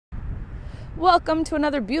Welcome to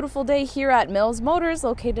another beautiful day here at Mills Motors,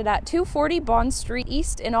 located at 240 Bond Street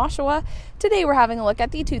East in Oshawa. Today we're having a look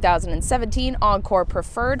at the 2017 Encore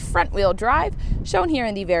Preferred front-wheel drive, shown here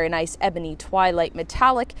in the very nice Ebony Twilight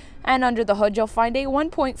metallic. And under the hood you'll find a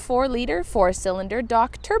 1.4-liter four-cylinder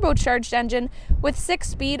Dock turbocharged engine with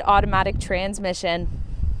 6-speed automatic transmission.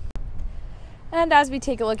 And as we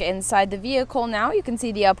take a look inside the vehicle now, you can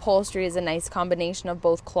see the upholstery is a nice combination of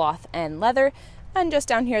both cloth and leather. And just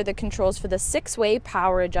down here, the controls for the 6-way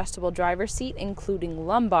power adjustable driver's seat, including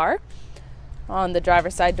lumbar. On the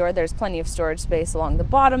driver's side door, there's plenty of storage space along the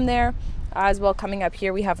bottom there. As well, coming up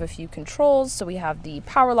here, we have a few controls. So we have the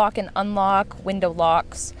power lock and unlock, window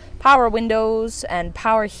locks, power windows, and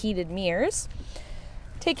power heated mirrors.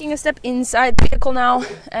 Taking a step inside the vehicle now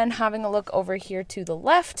and having a look over here to the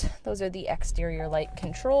left, those are the exterior light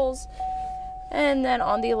controls. And then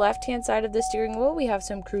on the left-hand side of the steering wheel, we have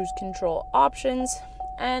some cruise control options.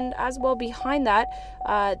 And as well behind that,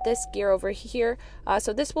 this gear over here,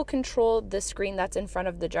 so this will control the screen that's in front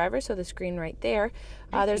of the driver, so the screen right there.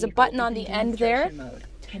 There's a button on the end there,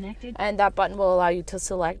 and that button will allow you to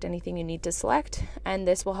select anything you need to select. And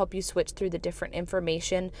this will help you switch through the different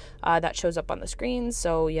information that shows up on the screen.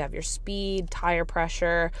 So you have your speed, tire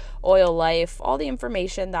pressure, oil life, all the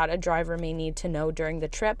information that a driver may need to know during the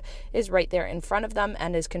trip is right there in front of them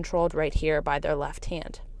and is controlled right here by their left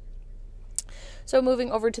hand. So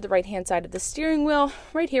moving over to the right-hand side of the steering wheel,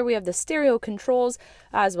 right here we have the stereo controls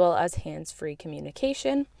as well as hands-free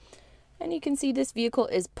communication. And you can see this vehicle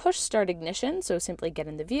is push-start ignition, so simply get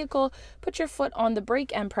in the vehicle, put your foot on the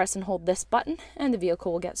brake and press and hold this button, and the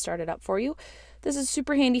vehicle will get started up for you. This is a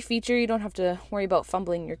super handy feature. You don't have to worry about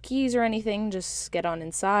fumbling your keys or anything. Just get on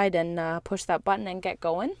inside and push that button and get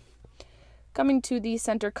going. Coming to the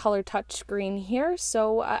center color touchscreen here,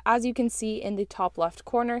 so as you can see in the top left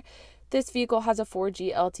corner, this vehicle has a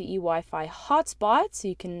 4G LTE Wi-Fi hotspot, so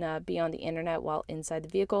you can be on the internet while inside the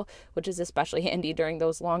vehicle, which is especially handy during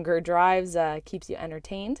those longer drives, keeps you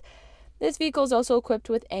entertained. This vehicle is also equipped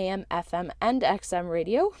with AM, FM, and XM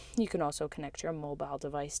radio. You can also connect your mobile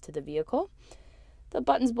device to the vehicle. The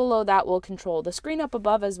buttons below that will control the screen up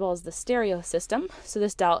above as well as the stereo system. So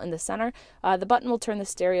this dial in the center, the button will turn the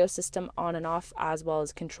stereo system on and off as well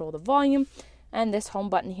as control the volume. And this home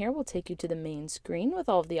button here will take you to the main screen with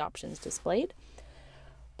all of the options displayed.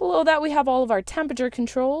 Below that we have all of our temperature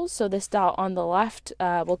controls. So this dial on the left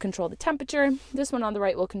will control the temperature. This one on the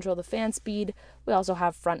right will control the fan speed. We also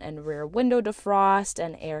have front and rear window defrost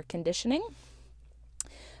and air conditioning.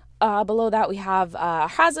 Below that we have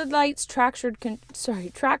hazard lights, traction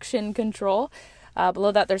control.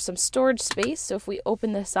 Below that there's some storage space. So if we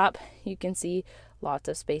open this up, you can see lots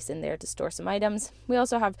of space in there to store some items. We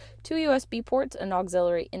also have 2 USB ports, an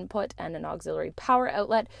auxiliary input and an auxiliary power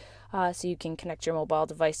outlet, so you can connect your mobile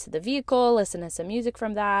device to the vehicle, listen to some music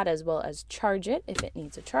from that, as well as charge it if it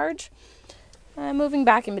needs a charge. Moving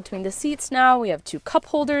back in between the seats now, we have 2 cup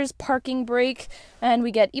holders, parking brake, and we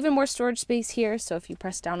get even more storage space here. So if you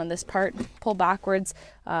press down on this part, pull backwards,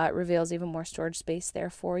 it reveals even more storage space there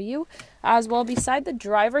for you. As well, beside the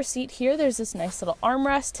driver's seat here, there's this nice little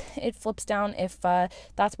armrest. It flips down if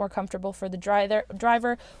that's more comfortable for the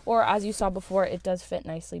driver, or as you saw before, it does fit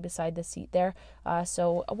nicely beside the seat there.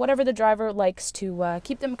 So whatever the driver likes to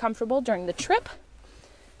keep them comfortable during the trip.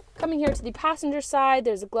 Coming here to the passenger side,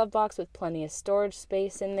 there's a glove box with plenty of storage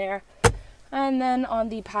space in there. And then on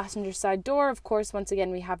the passenger side door, of course, once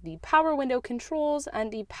again, we have the power window controls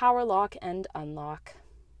and the power lock and unlock.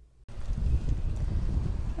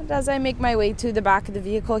 And as I make my way to the back of the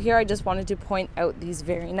vehicle here, I just wanted to point out these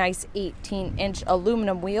very nice 18-inch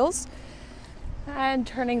aluminum wheels. And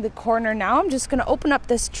turning the corner now, I'm just going to open up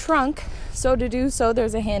this trunk. So to do so,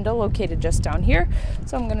 there's a handle located just down here.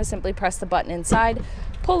 So I'm going to simply press the button inside,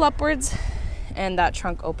 pull upwards, and that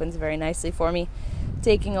trunk opens very nicely for me.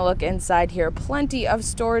 Taking a look inside here, plenty of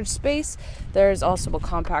storage space. There's also a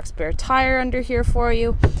compact spare tire under here for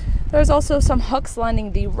you. There's also some hooks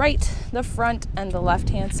lining the right, the front, and the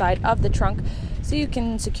left-hand side of the trunk, so you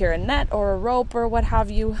can secure a net or a rope or what have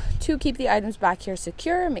you to keep the items back here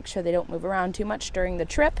secure and make sure they don't move around too much during the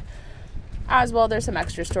trip. As well, there's some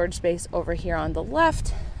extra storage space over here on the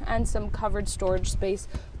left and some covered storage space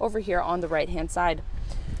over here on the right-hand side.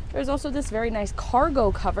 There's also this very nice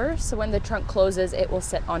cargo cover, so when the trunk closes, it will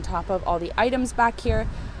sit on top of all the items back here.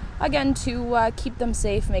 Again, to keep them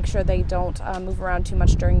safe, make sure they don't move around too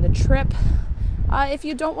much during the trip. If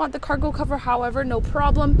you don't want the cargo cover, however, no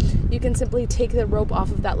problem. You can simply take the rope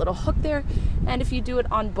off of that little hook there, and if you do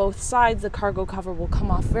it on both sides, the cargo cover will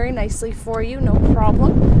come off very nicely for you, no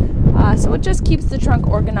problem. So it just keeps the trunk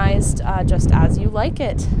organized just as you like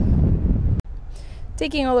it.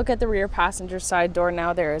 Taking a look at the rear passenger side door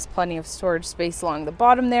now, there is plenty of storage space along the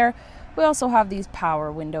bottom there. We also have these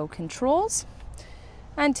power window controls.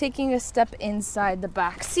 And taking a step inside the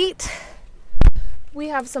back seat, we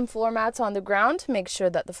have some floor mats on the ground to make sure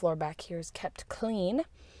that the floor back here is kept clean.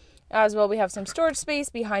 As well, we have some storage space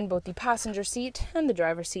behind both the passenger seat and the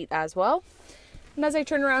driver's seat as well. And as I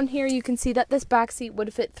turn around here, you can see that this back seat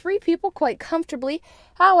would fit 3 people quite comfortably.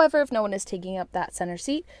 However, if no one is taking up that center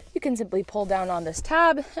seat, you can simply pull down on this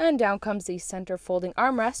tab, and down comes the center folding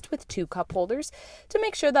armrest with 2 cup holders to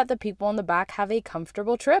make sure that the people in the back have a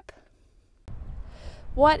comfortable trip.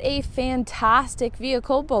 What a fantastic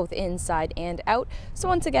vehicle, both inside and out. So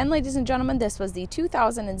once again, ladies and gentlemen, this was the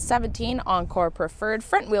 2017 Encore Preferred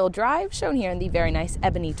front-wheel drive, shown here in the very nice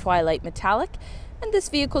Ebony Twilight Metallic. And this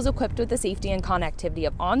vehicle is equipped with the safety and connectivity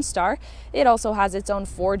of OnStar. It also has its own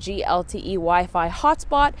 4G LTE Wi-Fi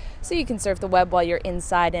hotspot, so you can surf the web while you're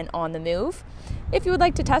inside and on the move. If you would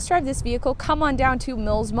like to test drive this vehicle, come on down to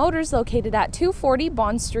Mills Motors, located at 240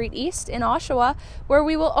 Bond Street East in Oshawa, where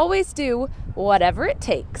we will always do whatever it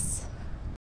takes.